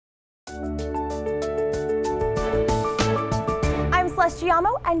Celeste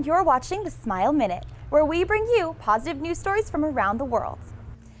Giamo, and you're watching the Smile Minute, where we bring you positive news stories from around the world.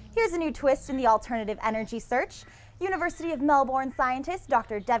 Here's a new twist in the alternative energy search. University of Melbourne scientist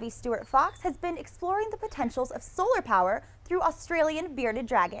Dr. Debbie Stewart-Fox has been exploring the potentials of solar power through Australian bearded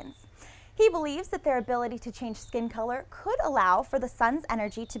dragons. He believes that their ability to change skin color could allow for the sun's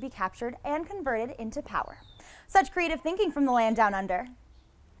energy to be captured and converted into power. Such creative thinking from the land down under.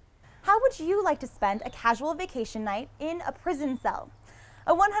 How would you like to spend a casual vacation night in a prison cell?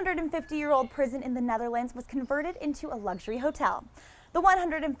 A 150-year-old prison in the Netherlands was converted into a luxury hotel. The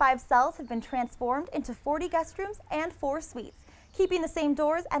 105 cells have been transformed into 40 guest rooms and 4 suites, keeping the same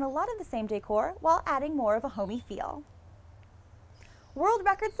doors and a lot of the same decor while adding more of a homey feel. World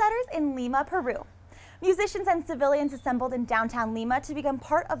record setters in Lima, Peru. Musicians and civilians assembled in downtown Lima to become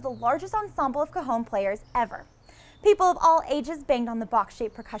part of the largest ensemble of Cajon players ever. People of all ages banged on the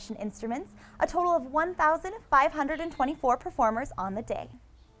box-shaped percussion instruments, a total of 1,524 performers on the day.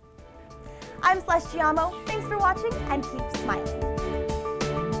 I'm Celeste Giamo. Thanks for watching and keep smiling.